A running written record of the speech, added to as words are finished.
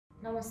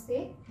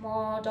Namaste,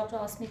 I'm Dr.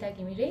 Ashmita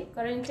Ghimire.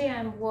 Currently, I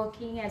am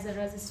working as a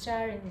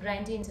registrar in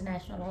Grande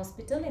International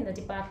Hospital in the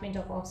Department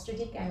of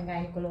Obstetrics and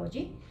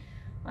Gynecology.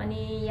 अनि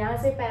यहाँ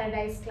चाहिँ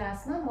paradise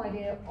क्लासमा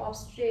मैले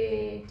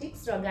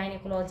obstetrics र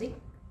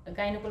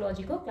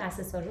gynecology को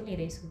क्लासेसहरु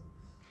लिइरहेछु.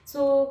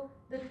 So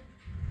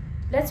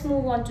let's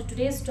move on to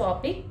today's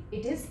topic.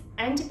 It is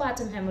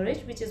antepartum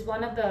hemorrhage, which is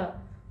one of the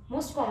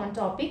most common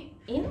topic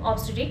in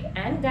obstetrics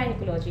and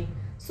gynecology.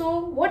 So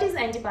what is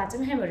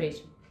antepartum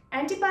hemorrhage?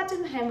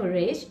 Antepartum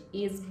hemorrhage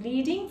is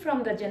bleeding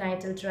from the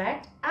genital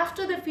tract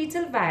after the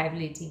fetal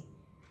viability.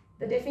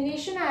 The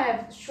definition I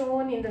have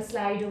shown in the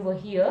slide over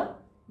here.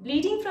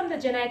 Bleeding from the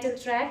genital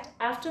tract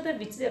after the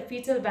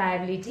fetal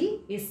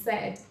viability is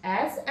said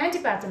as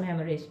antepartum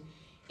hemorrhage.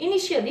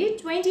 Initially,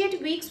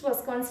 28 weeks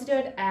was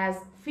considered as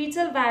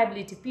fetal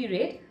viability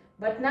period,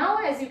 but now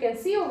as you can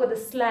see over the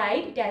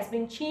slide, it has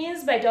been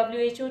changed by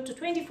WHO to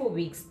 24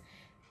 weeks.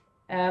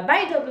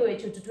 By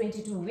WHO to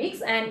 22 weeks,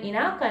 and in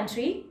our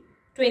country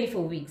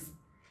 24 weeks.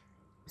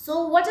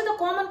 So what are the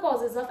common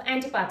causes of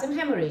antepartum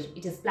hemorrhage?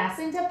 It is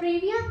placenta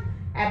previa,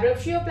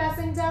 abrasio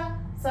placenta,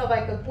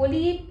 cervical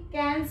polyp,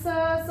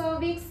 cancer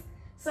cervix,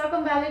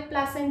 circumvallate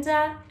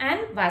placenta, and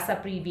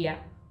VASA Previa.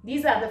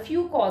 These are the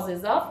few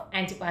causes of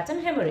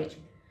antepartum hemorrhage.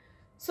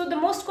 So the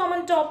most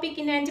common topic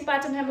in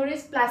antepartum hemorrhage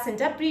is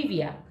placenta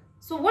previa.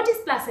 So what is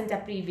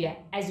placenta previa?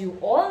 As you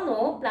all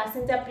know,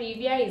 placenta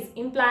previa is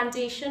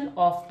implantation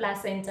of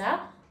placenta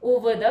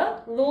over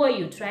the lower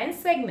uterine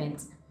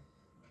segment.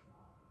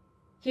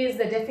 Here is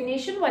the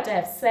definition what I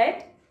have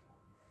said.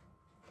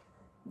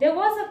 There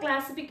was a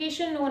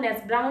classification known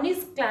as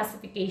Brownie's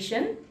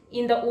classification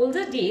in the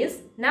older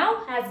days,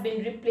 now has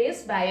been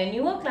replaced by a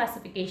newer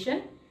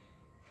classification.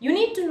 You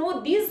need to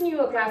know these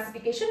newer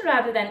classification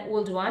rather than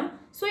old one.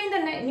 So in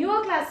the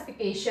newer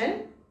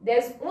classification,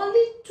 there's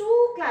only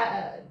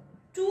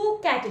two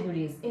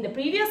categories. In the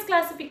previous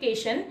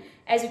classification,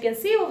 as you can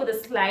see over the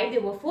slide,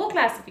 there were 4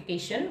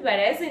 classifications,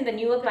 whereas in the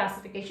newer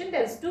classification,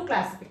 there's 2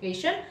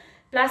 classifications,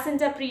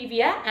 placenta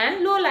previa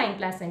and low-lying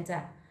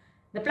placenta.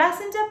 The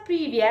placenta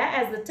previa,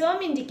 as the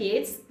term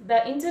indicates,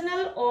 the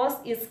internal os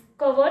is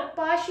covered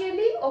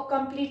partially or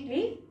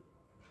completely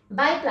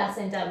by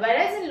placenta,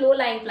 whereas in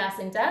low-lying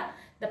placenta,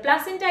 the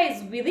placenta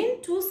is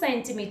within 2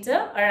 cm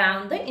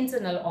around the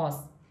internal os.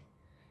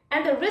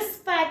 And the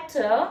risk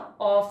factor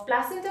of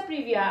placenta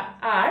previa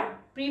are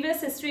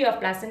previous history of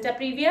placenta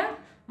previa,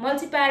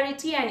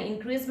 multiparity and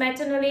increased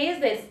maternal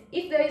age.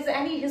 If there is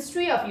any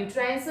history of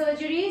uterine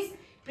surgeries,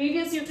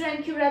 previous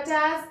uterine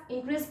curettage,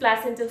 increased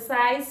placental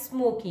size,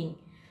 smoking.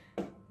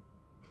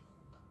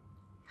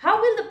 How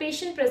will the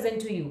patient present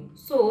to you?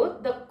 So,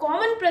 the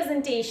common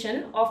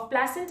presentation of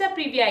placenta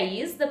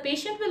previa is the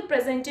patient will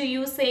present to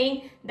you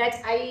saying that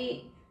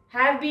I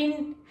have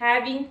been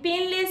having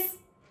painless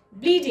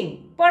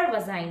bleeding per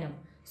vaginum.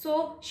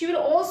 So, she will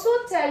also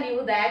tell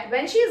you that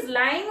when she is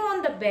lying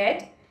on the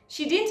bed,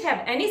 she didn't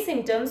have any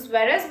symptoms,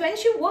 whereas when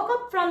she woke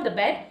up from the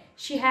bed,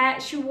 she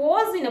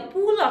was in a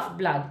pool of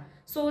blood.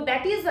 So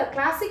that is a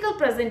classical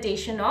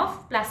presentation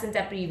of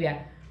placenta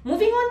previa.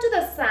 Moving on to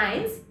the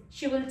signs,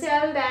 she will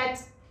tell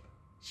that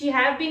she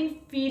have been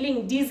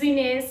feeling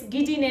dizziness,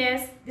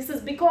 giddiness. This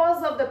is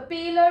because of the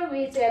pallor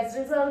which has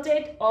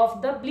resulted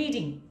of the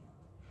bleeding.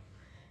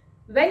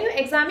 When you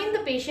examine the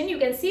patient, you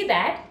can see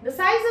that the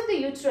size of the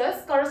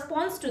uterus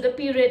corresponds to the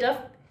period of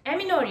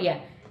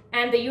amenorrhea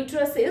and the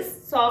uterus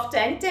is soft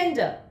and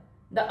tender.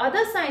 The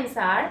other signs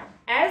are,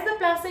 as the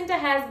placenta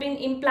has been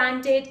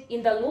implanted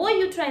in the lower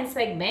uterine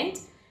segment,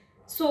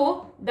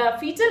 so the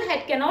fetal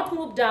head cannot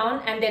move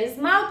down and there is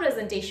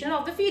malpresentation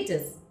of the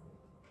fetus.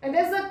 And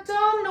there's a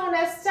term known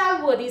as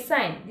stall-worthy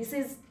sign.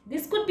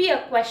 This could be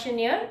a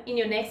questionnaire in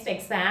your next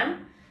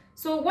exam.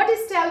 So what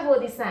is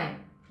stall-worthy sign?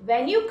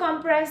 When you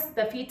compress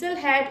the fetal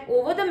head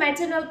over the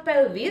maternal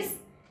pelvis,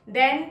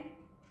 then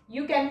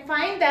you can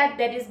find that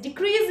there is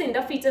decrease in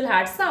the fetal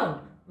heart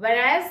sound.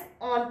 Whereas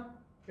on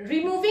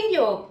removing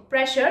your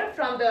pressure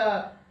from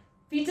the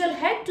fetal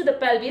head to the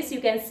pelvis,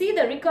 you can see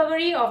the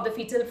recovery of the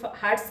fetal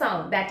heart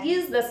sound. That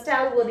is the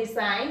stall-worthy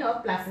sign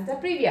of placenta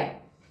previa.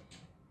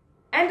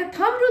 And the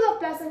thumb rule of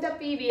placenta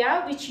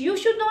previa, which you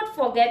should not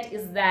forget,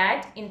 is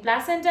that in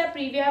placenta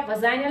previa,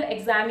 vaginal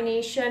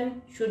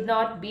examination should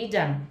not be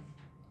done.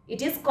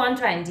 It is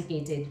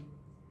contraindicated.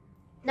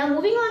 Now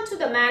moving on to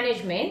the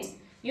management.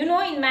 You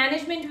know, in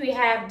management we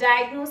have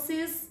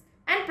diagnosis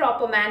and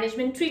proper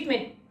management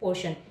treatment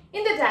portion.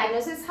 In the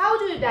diagnosis, how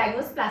do you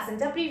diagnose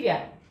placenta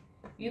previa?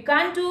 You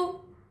can't do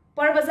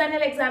per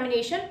vaginal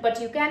examination,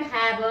 but you can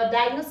have a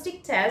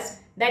diagnostic test,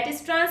 that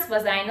is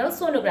transvaginal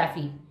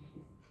sonography.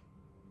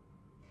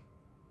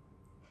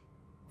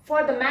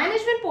 For the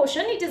management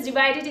portion, it is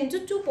divided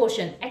into 2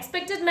 portions,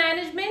 expected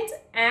management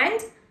and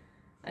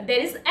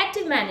there is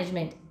active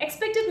management.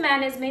 Expected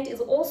management is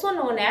also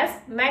known as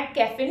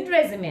McCaffin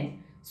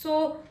regimen.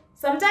 So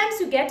sometimes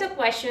you get a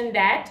question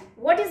that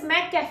what is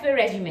McCaffin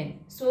regimen?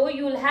 So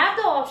you will have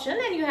the option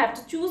and you have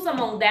to choose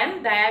among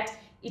them that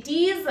it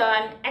is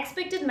an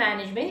expected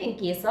management in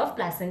case of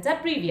placenta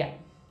previa.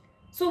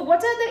 So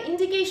what are the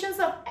indications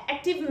of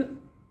active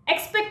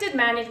Expected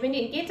management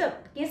in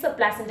case of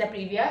placenta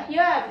previa.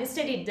 Here I have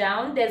listed it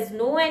down. There's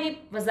no any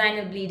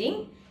vaginal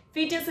bleeding.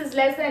 Fetus is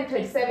less than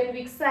 37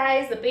 week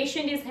size. The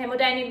patient is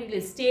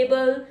hemodynamically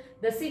stable.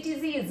 The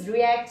CTC is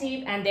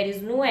reactive and there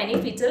is no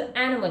any fetal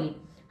anomaly.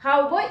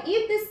 However,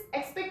 if these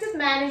expected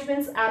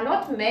managements are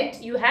not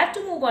met, you have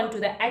to move on to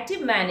the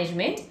active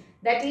management.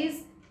 That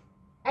is,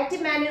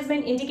 active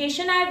management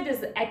indication I have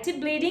this active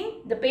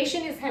bleeding. The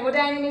patient is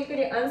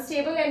hemodynamically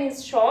unstable and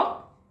is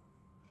shocked.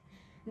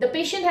 The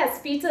patient has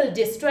fetal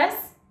distress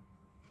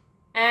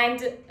and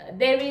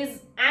there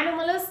is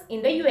anomalous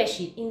in the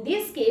USG. In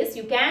this case,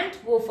 you can't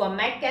go for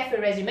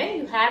McCaffrey regimen.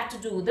 You have to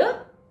do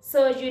the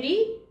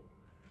surgery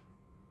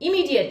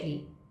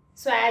immediately.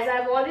 So as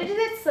I've already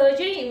said,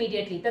 surgery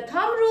immediately. The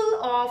thumb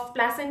rule of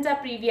placenta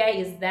previa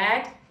is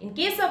that in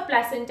case of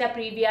placenta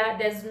previa,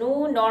 there's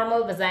no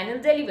normal vaginal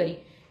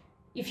delivery.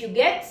 If you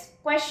get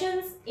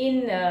questions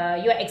in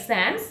your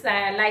exams,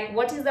 like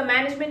what is the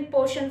management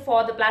portion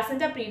for the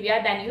placenta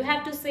previa, then you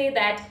have to say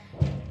that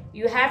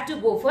you have to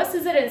go for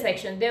cesarean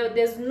section.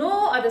 There's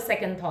no other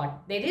second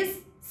thought. There is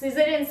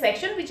cesarean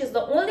section, which is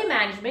the only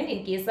management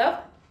in case of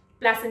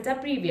placenta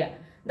previa.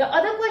 The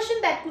other question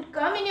that could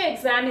come in your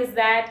exam is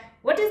that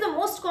what is the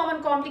most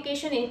common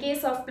complication in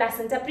case of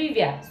placenta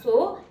previa?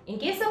 So, in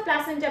case of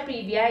placenta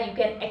previa, you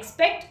can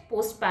expect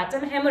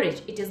postpartum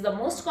hemorrhage. It is the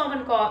most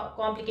common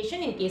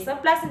complication in case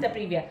of placenta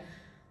previa.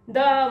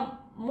 The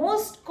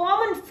most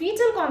common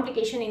fetal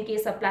complication in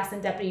case of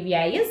placenta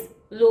previa is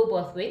low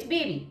birth weight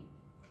baby.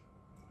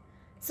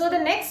 So, the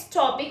next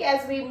topic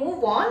as we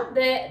move on,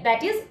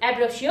 that is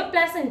abrasio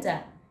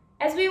placenta.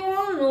 As we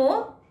all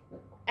know,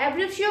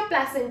 abrasio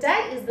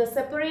placenta is the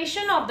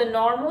separation of the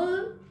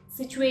normal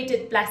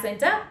situated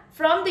placenta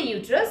from the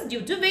uterus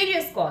due to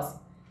various causes.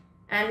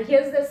 And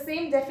here's the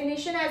same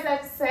definition as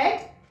I've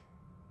said.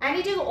 And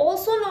it is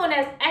also known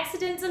as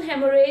accidental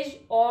hemorrhage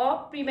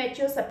or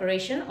premature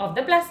separation of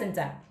the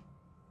placenta.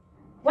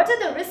 What are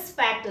the risk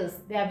factors?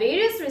 There are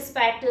various risk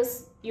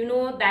factors. You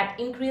know that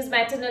increased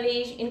maternal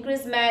age,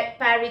 increased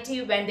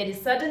parity when there is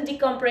sudden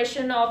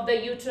decompression of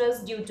the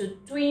uterus due to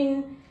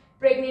twin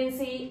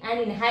pregnancy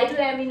and in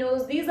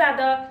hydroamnios. These are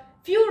the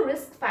few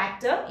risk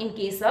factors in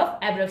case of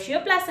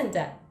abrasio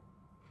placenta.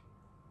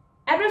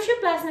 Abrasio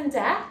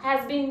placenta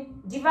has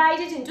been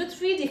divided into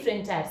three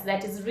different types,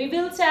 that is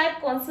reveal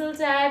type, conceal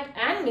type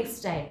and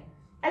mixed type.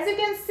 As you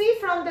can see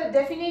from the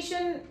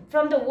definition,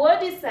 from the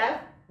word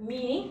itself,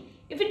 meaning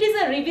if it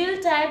is a reveal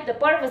type, the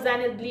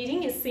pervaginal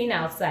bleeding is seen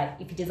outside.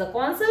 If it is a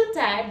conceal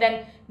type,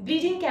 then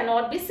bleeding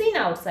cannot be seen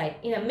outside.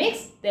 In a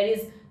mixed, there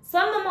is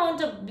some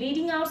amount of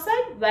bleeding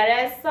outside,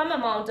 whereas some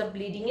amount of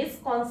bleeding is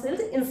concealed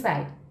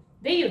inside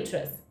the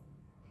uterus.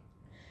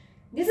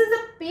 This is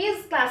a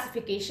PACE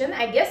classification.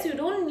 I guess you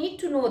don't need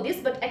to know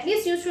this, but at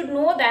least you should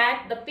know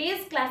that the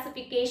PACE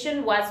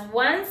classification was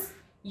once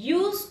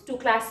used to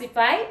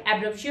classify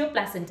abrasio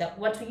placenta.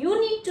 What you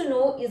need to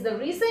know is the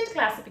recent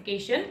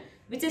classification,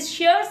 which is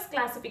Scher's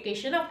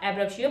classification of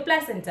abrasio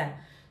placenta.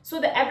 So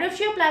the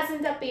abrasio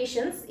placenta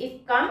patients,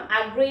 if come,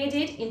 are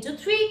graded into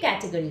three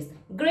categories.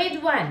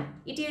 Grade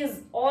 1, it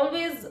is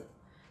always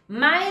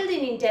mild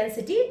in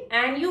intensity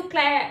and you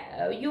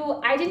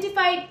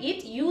identified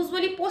it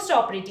usually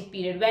post-operative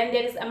period when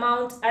there is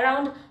amount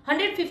around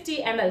 150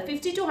 ml,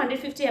 50 to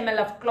 150 ml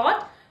of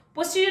clot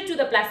posterior to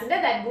the placenta.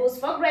 That goes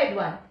for grade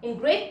 1. In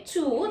grade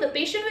 2, the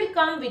patient will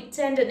come with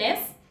tenderness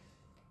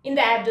in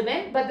the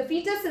abdomen, but the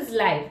fetus is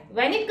live.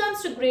 When it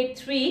comes to grade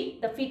 3,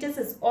 the fetus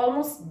is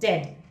almost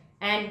dead.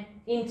 And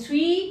in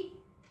 3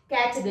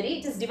 category,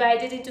 it is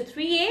divided into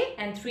 3A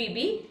and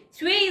 3B.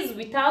 3A is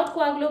without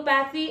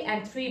coagulopathy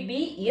and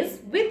 3B is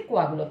with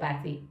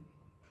coagulopathy.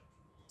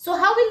 So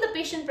how will the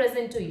patient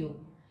present to you?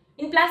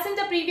 In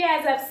placenta previa,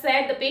 as I've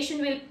said, the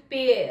patient will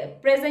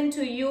present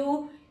to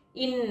you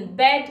in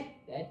bed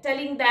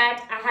telling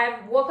that I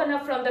have woken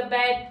up from the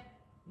bed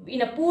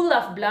in a pool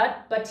of blood.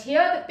 But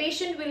here the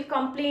patient will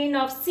complain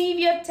of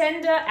severe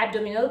tender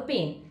abdominal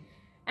pain.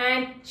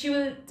 And she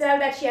will tell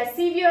that she has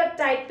severe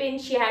tight pain,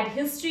 she had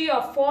history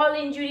of fall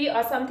injury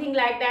or something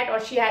like that, or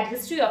she had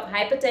history of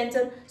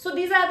hypertension. So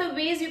these are the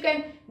ways you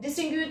can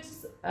distinguish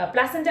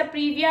placenta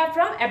previa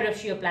from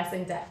abrasio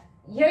placenta.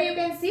 Here you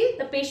can see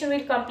the patient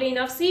will complain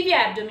of severe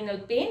abdominal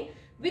pain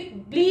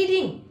with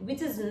bleeding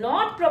which is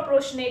not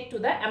proportionate to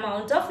the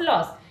amount of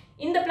loss.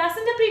 In the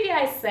placenta previa,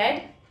 I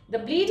said the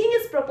bleeding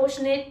is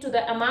proportionate to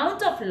the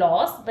amount of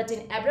loss, but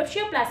in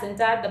abrasio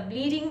placenta the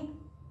bleeding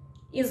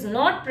is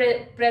not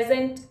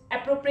present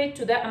appropriate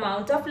to the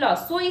amount of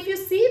loss. So if you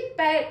see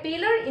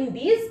pallor in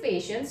these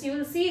patients, you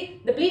will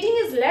see the bleeding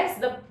is less,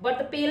 but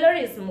the pallor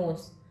is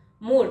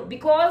more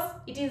because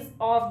it is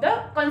of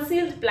the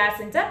concealed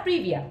placenta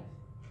previa.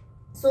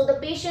 So the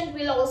patient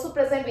will also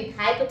present with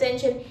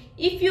hypertension.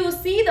 If you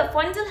see the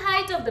fundal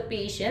height of the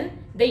patient,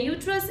 the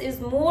uterus is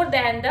more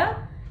than the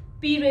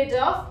period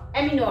of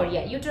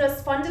amenorrhea.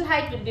 Uterus fundal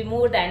height will be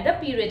more than the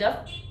period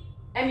of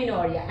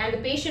amenorrhea, and the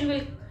patient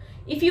will,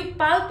 if you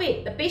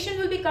palpate, the patient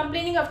will be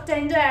complaining of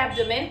tender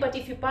abdomen, but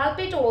if you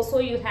palpate also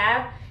you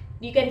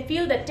can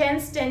feel the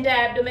tense tender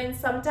abdomen.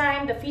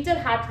 Sometimes the fetal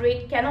heart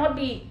rate cannot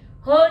be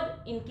heard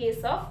in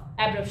case of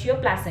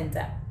abruptio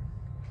placenta.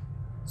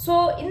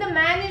 So in the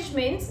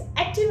management,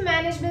 active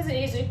management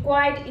is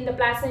required in the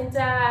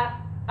placenta,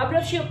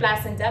 abruptio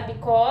placenta,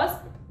 because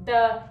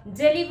the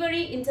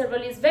delivery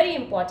interval is very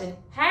important.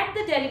 Had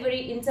the delivery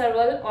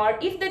interval, or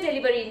if the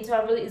delivery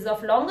interval is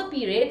of longer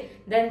period,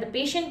 then the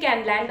patient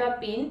can land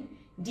up in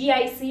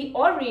DIC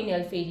or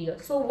renal failure.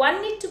 So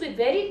one need to be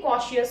very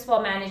cautious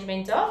for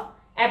management of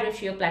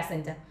abruptio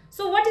placenta.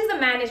 So what is the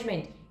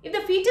management? If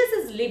the fetus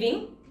is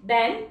living,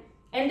 then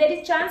and there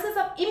is chances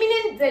of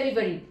imminent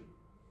delivery,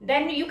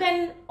 then you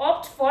can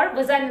opt for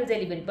vaginal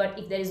delivery. But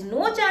if there is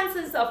no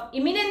chances of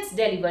imminent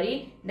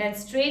delivery, then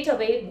straight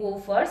away go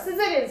for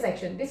cesarean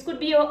section. This could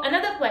be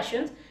another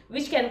question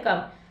which can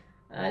come.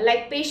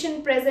 Like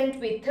patient present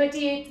with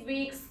 38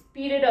 weeks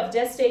period of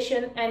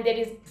gestation and there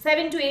is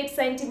 7 to 8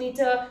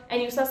 centimeter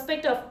and you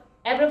suspect of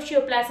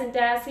abruptio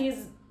placenta, she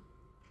is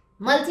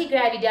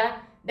multigravida,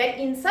 then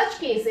in such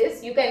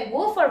cases you can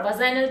go for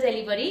vaginal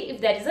delivery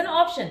if there is an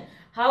option.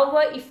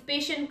 However, if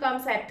patient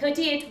comes at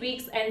 38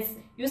 weeks and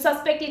you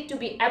suspect it to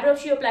be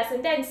abruptio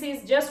placenta and she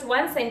is just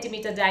 1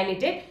 centimeter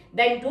dilated,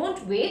 then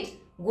don't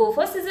wait, go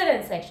for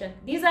cesarean section.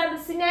 These are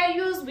the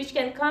scenarios which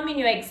can come in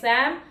your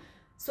exam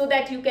so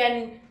that you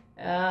can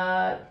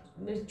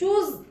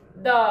choose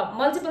the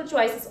multiple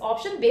choices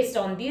option based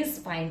on these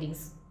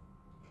findings.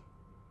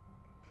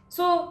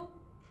 So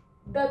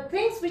the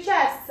things which I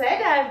have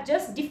said, I have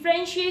just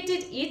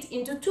differentiated it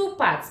into two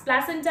parts: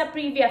 placenta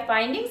previa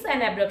findings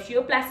and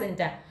abruptio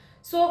placenta.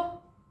 So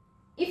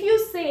if you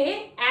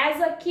say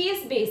as a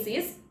case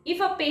basis,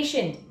 if a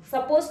patient,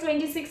 suppose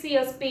 26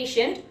 years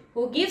patient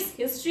who gives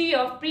history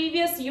of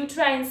previous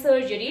uterine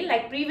surgery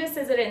like previous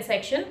cesarean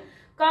section,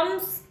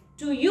 comes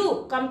to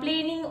you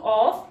complaining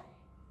of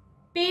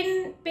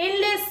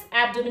painless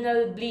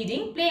abdominal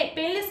bleeding,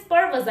 painless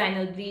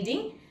pervaginal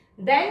bleeding,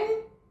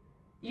 then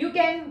you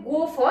can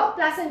go for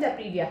placenta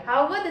previa.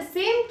 However, the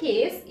same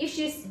case, if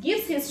she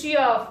gives history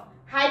of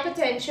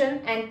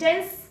hypertension and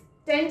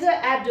tender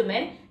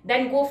abdomen,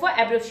 then go for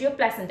abruptio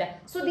placenta.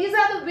 So these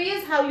are the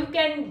ways how you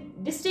can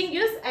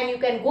distinguish and you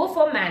can go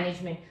for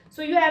management.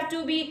 So you have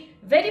to be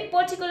very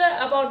particular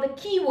about the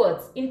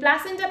keywords. In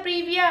placenta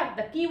previa,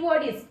 the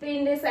keyword is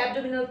painless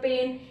abdominal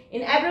pain.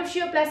 In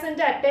abruptio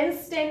placenta,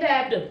 tense tender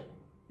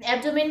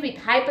abdomen with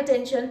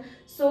hypertension.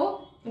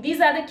 So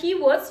these are the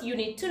keywords you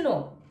need to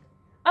know.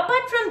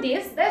 Apart from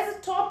this, there is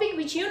a topic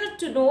which you need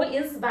to know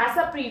is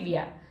VASA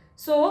Previa.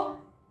 So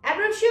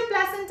abruptio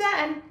placenta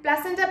and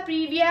placenta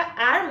previa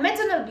are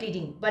maternal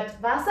bleeding, but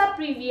VASA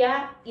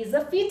Previa is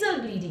a fetal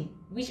bleeding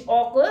which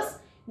occurs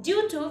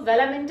due to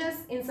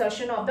velamentous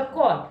insertion of the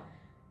cord.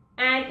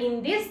 And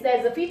in this, there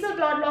is a fetal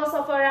blood loss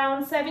of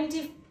around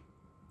 70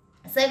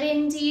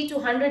 to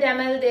 100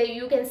 ml. There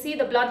you can see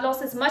the blood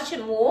loss is much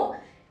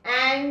more,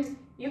 and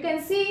you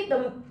can see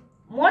the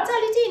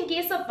mortality in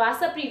case of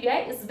VASA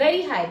Previa is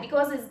very high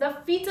because it's the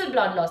fetal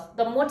blood loss.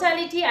 The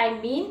mortality I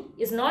mean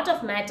is not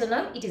of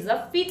maternal, it is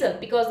of fetal,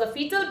 because the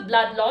fetal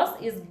blood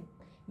loss is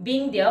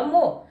being there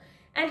more.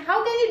 And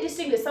how can you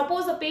distinguish?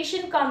 Suppose a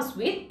patient comes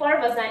with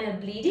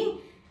pervaginal bleeding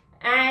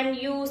and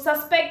you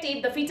suspect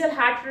it, the fetal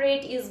heart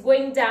rate is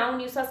going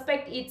down, you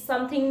suspect it's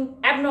something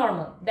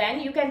abnormal. Then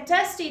you can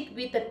test it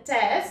with a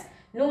test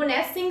known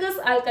as Singer's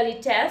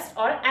alkali test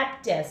or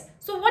AP test.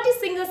 So what is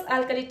Singer's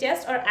alkali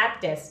test or AP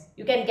test?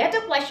 You can get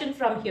a question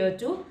from here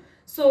too.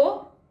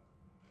 So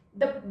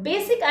the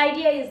basic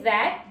idea is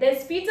that there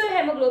is fetal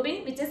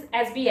hemoglobin which is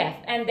SBF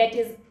and that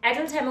is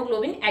adult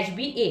hemoglobin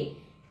HbA.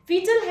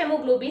 Fetal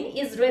hemoglobin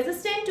is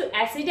resistant to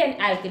acid and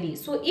alkali.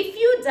 So if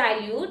you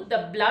dilute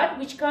the blood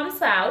which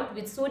comes out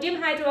with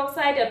sodium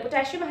hydroxide or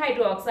potassium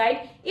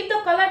hydroxide, if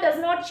the color does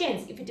not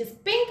change, if it is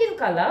pink in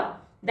color,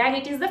 then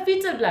it is the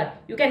fetal blood.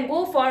 You can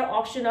go for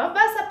option of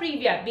VASA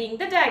Previa being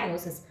the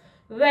diagnosis.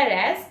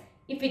 Whereas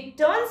if it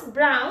turns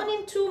brown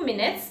in 2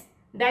 minutes,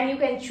 then you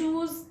can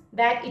choose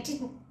that it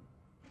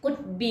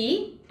could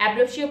be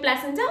abruptio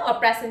placenta or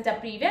placenta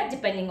previa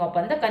depending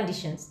upon the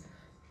conditions.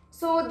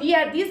 So these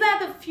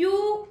are the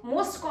few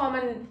most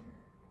common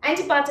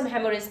antepartum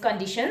hemorrhage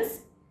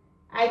conditions.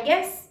 I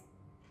guess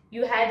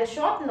you had a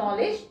short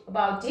knowledge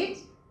about it.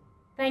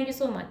 Thank you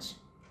so much.